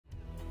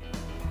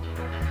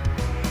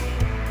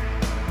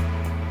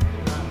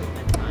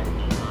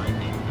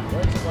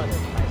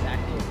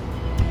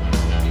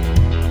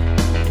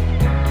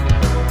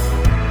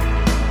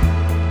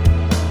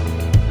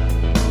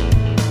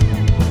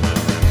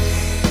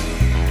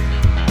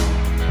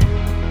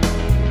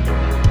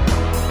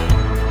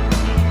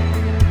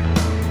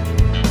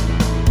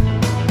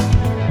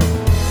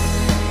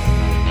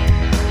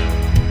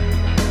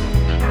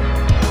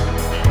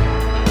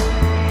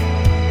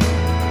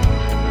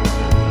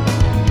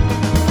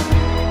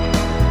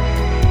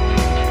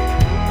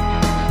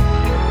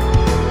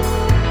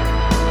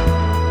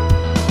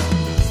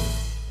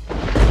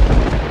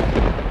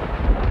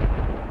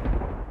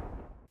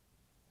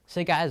So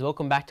hey guys,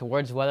 welcome back to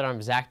Words of Weather.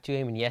 I'm Zack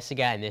and yes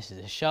again, and this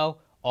is a show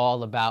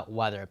all about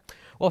weather.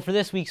 Well, for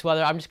this week's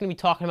weather, I'm just going to be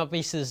talking about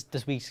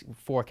this week's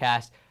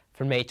forecast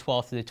for May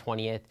 12th through the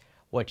 20th,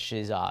 which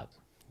is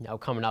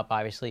coming up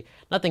obviously.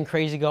 Nothing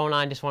crazy going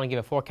on, just want to give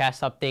a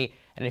forecast update,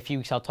 and in a few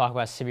weeks I'll talk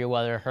about severe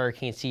weather,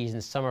 hurricane season,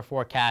 summer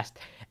forecast,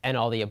 and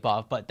all the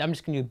above. But I'm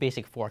just going to do a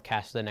basic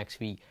forecast for the next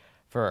week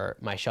for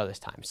my show this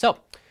time. So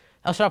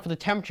I'll start off with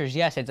the temperatures.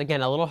 Yes, it's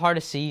again a little hard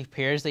to see.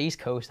 Here's the East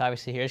Coast.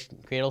 Obviously, here's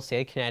great old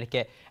state of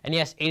Connecticut. And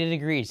yes, 80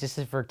 degrees. This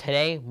is for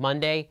today,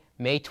 Monday,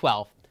 May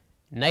 12th.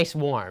 Nice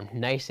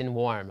and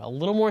warm. A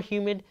little more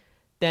humid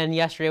than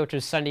yesterday, which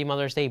was Sunday,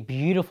 Mother's Day.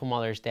 Beautiful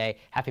Mother's Day.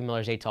 Happy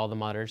Mother's Day to all the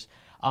mothers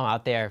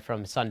out there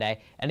from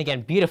Sunday. And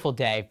again, beautiful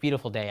day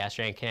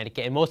yesterday in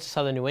Connecticut and most of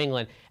southern New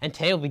England. And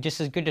today will be just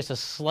as good, just a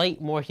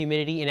slight more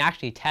humidity and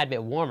actually a tad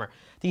bit warmer.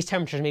 These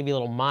temperatures may be a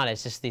little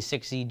modest. This is the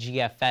 6Z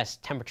GFS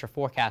temperature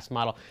forecast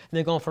model, and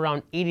they're going for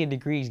around 80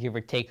 degrees, give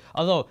or take.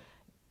 Although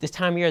this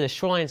time of year, the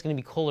shoreline is going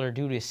to be colder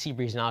due to a sea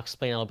breeze, and I'll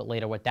explain a little bit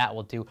later what that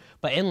will do.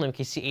 But inland, we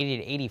can see 80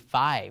 to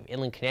 85,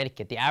 inland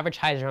Connecticut. The average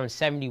high is around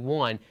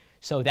 71,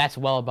 so that's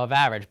well above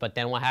average. But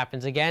then what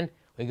happens again?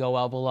 We go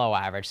well below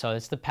average. So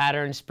it's the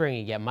pattern in spring.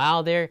 You get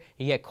mild there,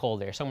 you get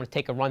cold there. So I'm going to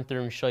take a run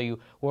through and show you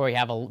where we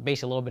have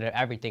basically a little bit of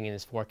everything in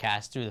this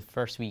forecast through the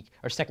first week,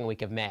 or second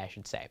week of May, I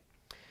should say.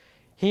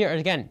 Here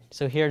again,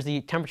 so here's the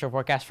temperature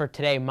forecast for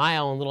today. My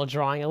own little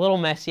drawing, a little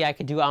messy. I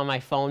could do it on my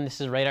phone. This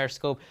is Radar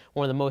Scope,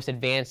 one of the most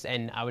advanced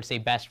and I would say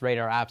best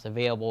radar apps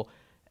available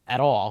at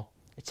all.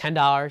 It's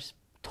 $10,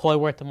 totally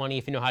worth the money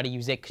if you know how to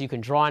use it, because you can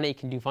draw on it, you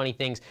can do funny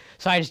things.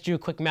 So I just drew a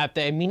quick map.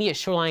 The immediate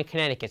shoreline of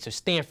Connecticut, so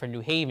Stamford,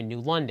 New Haven,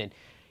 New London,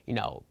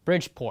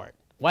 Bridgeport,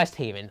 West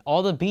Haven,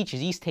 all the beaches,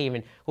 East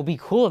Haven, will be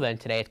cooler than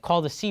today. It's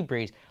called the sea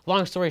breeze.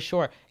 Long story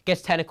short, it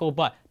gets technical,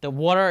 but the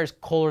water is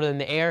colder than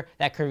the air.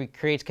 That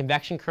creates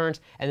convection currents,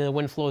 and then the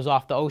wind flows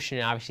off the ocean,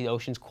 and obviously the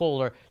ocean's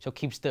colder, so it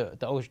keeps the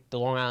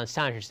Long Island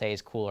Sound, I should say,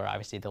 is cooler.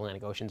 Obviously, the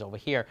Atlantic Ocean's over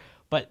here,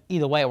 but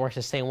either way, it works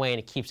the same way, and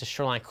it keeps the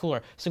shoreline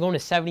cooler. So going to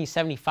 70,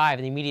 75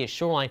 in the immediate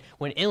shoreline,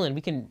 when inland,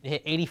 we can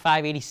hit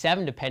 85,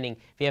 87, depending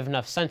if you have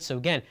enough sun. So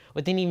again,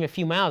 within even a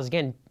few miles,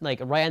 again,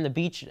 like right on the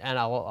beach at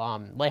a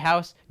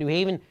lighthouse, New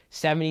Haven,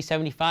 70,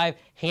 75,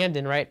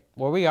 Hamden, right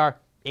where we are,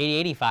 80,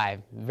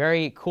 85.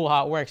 Very cool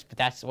how it works, but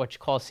that's what you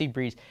call a sea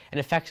breeze, and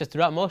affects us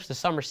throughout most of the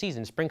summer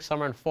season, spring,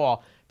 summer, and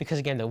fall, because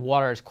again, the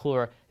water is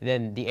cooler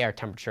than the air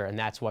temperature, and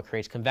that's what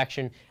creates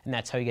convection, and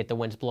that's how you get the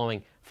winds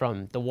blowing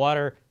from the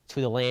water to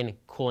the land,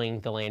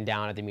 cooling the land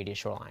down at the immediate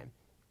shoreline.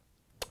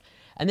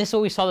 And this is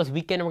what we saw this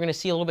weekend, and we're going to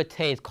see a little bit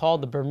today. It's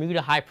called the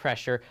Bermuda High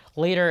Pressure.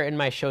 Later in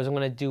my shows, I'm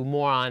going to do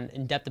more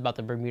in depth about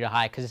the Bermuda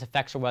High, because this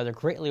affects our weather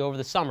greatly over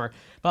the summer.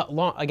 But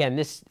again,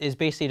 this is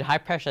basically the high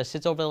pressure that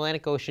sits over the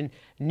Atlantic Ocean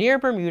near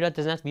Bermuda. It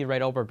doesn't have to be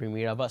right over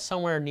Bermuda, but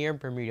somewhere near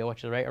Bermuda,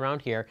 which is right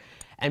around here.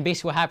 And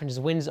basically what happens is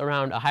winds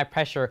around a high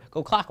pressure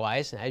go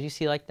clockwise, as you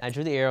see, like I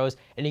drew the arrows,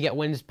 and you get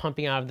winds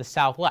pumping out of the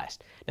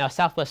southwest. Now,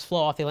 southwest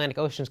flow off the Atlantic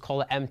Ocean is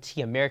called a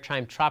MT, a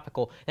maritime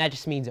tropical, and that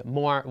just means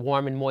more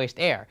warm and moist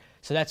air.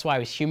 So that's why it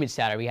was humid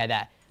Saturday. We had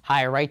that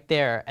high right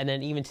there, and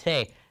then even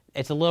today,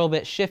 it's a little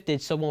bit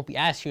shifted, so it won't be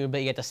as humid, but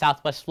you get the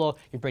southwest flow,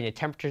 you bring the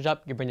temperatures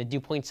up, you bring the dew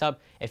points up,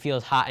 it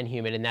feels hot and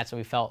humid, and that's what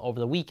we felt over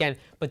the weekend.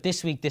 But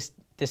this week, this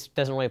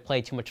doesn't really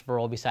play too much of a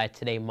role besides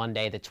today,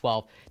 Monday, the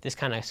 12th. This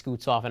kind of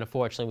scoots off, and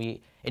unfortunately,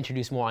 we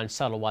introduce more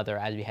unsettled weather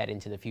as we head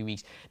into the few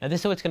weeks. Now,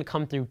 this is what's going to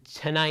come through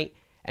tonight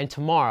and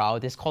tomorrow.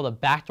 This is called a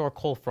backdoor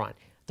cold front.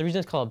 The reason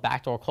it's called a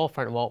backdoor cold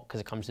front, well, because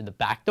it comes through the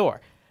back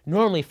door.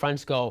 Normally,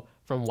 fronts go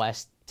from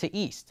west to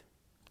east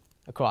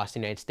across the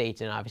United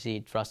States, and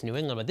obviously for us in New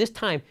England, but this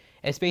time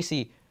it's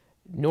basically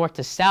north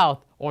to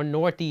south or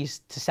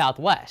northeast to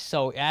southwest.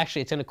 So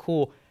actually it's going to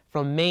cool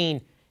from Maine,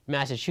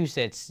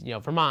 Massachusetts,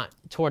 Vermont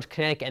towards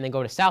Connecticut, and then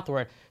go to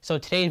southward. So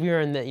today we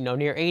are in the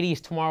near 80s.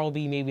 Tomorrow will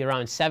be maybe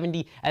around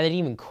 70, and then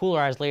even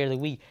cooler as later in the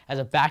week as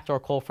a backdoor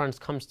cold front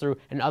comes through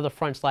and other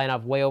fronts line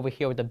up way over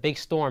here with a big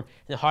storm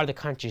in the heart of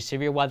the country.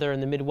 Severe weather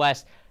in the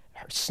Midwest.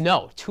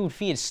 Snow, 2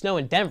 feet of snow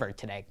in Denver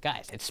today,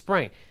 guys. It's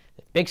spring.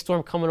 Big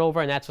storm coming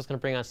over, and that's what's going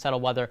to bring on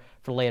settled weather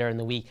for later in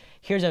the week.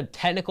 Here's a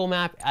technical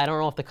map. I don't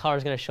know if the color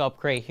is going to show up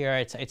great here.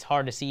 It's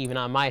hard to see even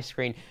on my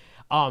screen.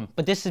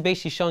 But this is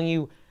basically showing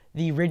you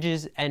the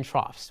ridges and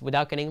troughs.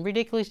 Without getting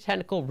ridiculously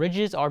technical,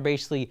 ridges are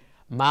basically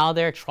mild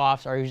air,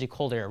 troughs are usually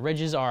cold air.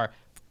 Ridges are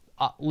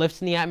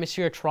lifts in the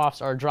atmosphere,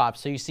 troughs are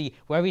drops. So you see,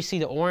 wherever you see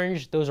the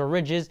orange, those are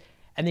ridges,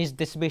 and this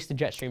is basically the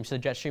jet stream. So the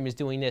jet stream is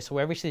doing this. So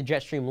wherever you see the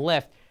jet stream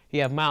lift, you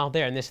have mild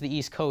air, and this is the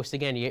East Coast.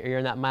 Again, you're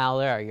in that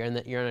mild air.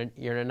 You're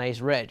in a nice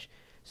ridge.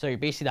 So you're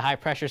basically the high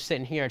pressure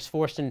sitting here. It's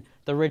forcing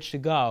the ridge to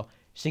go.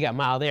 So you got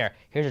mild air.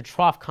 Here's a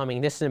trough coming.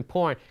 This is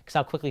important because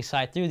I'll quickly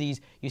slide through these.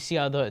 You see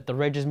how the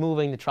ridge is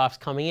moving, the trough's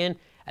coming in,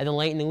 and then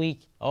late in the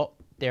week, oh,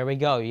 there we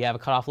go. You have a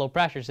cutoff low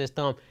pressure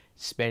system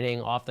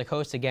spinning off the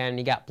coast again.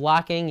 You got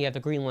blocking. You have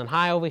the Greenland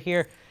high over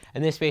here,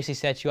 and this basically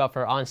sets you up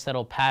for an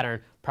unsettled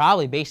pattern,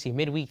 probably basically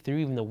midweek through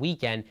even the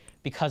weekend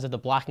because of the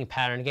blocking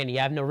pattern. Again, you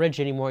have no ridge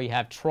anymore. You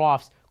have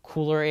troughs,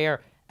 cooler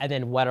air, and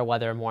then wetter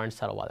weather, more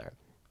unsettled weather.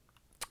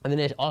 And then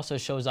it also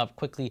shows up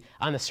quickly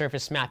on the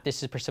surface map.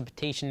 This is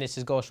precipitation.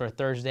 This goes for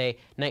Thursday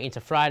night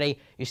into Friday.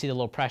 You see the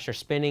low pressure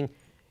spinning.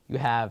 You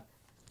have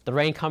the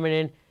rain coming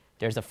in.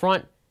 There's the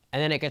front,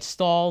 and then it gets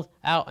stalled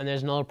out, and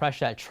there's another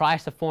pressure that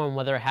tries to form.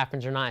 Whether it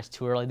happens or not, it's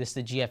too early. This is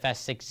the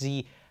GFS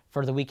 6Z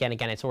for the weekend.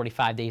 Again, it's already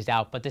 5 days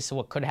out, but this is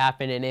what could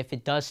happen. And if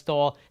it does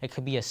stall, it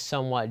could be a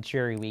somewhat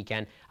dreary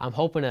weekend. I'm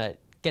hoping to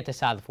get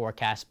this out of the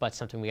forecast, but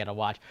something we got to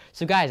watch.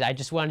 So guys, I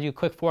just want to do a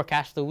quick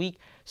forecast for the week.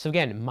 So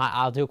again,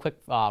 I'll do a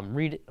quick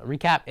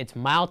recap. It's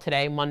mild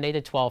today, Monday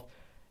the 12th.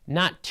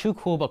 Not too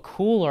cool, but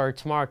cooler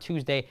tomorrow,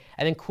 Tuesday,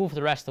 and then cool for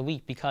the rest of the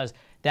week because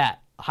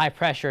that high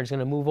pressure is going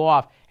to move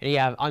off, and you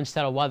have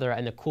unsettled weather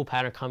and the cool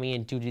pattern coming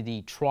in due to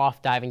the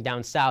trough diving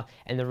down south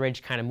and the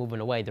ridge kind of moving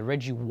away. The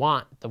ridge, you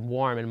want the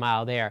warm and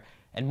mild air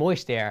and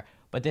moist air,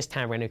 but this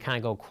time we're going to kind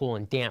of go cool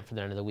and damp for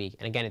the end of the week.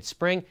 And again, it's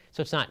spring,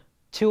 so it's not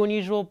too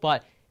unusual,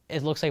 but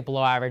it looks like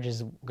below average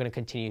is going to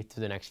continue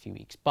through the next few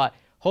weeks. But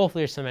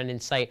hopefully there's some end in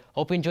sight.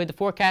 Hope you enjoyed the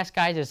forecast,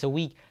 guys. It's a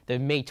week, the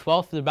May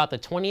 12th through about the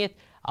 20th.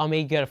 I'll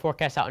maybe get a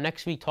forecast out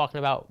next week talking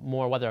about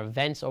more weather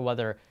events or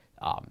weather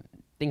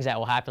things that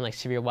will happen, like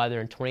severe weather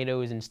and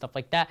tornadoes and stuff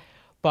like that.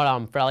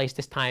 But for at least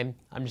this time,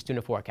 I'm just doing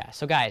a forecast.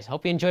 So guys,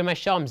 hope you enjoyed my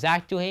show. I'm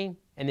Zach Duhane,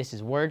 and this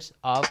is Words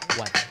of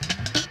Weather.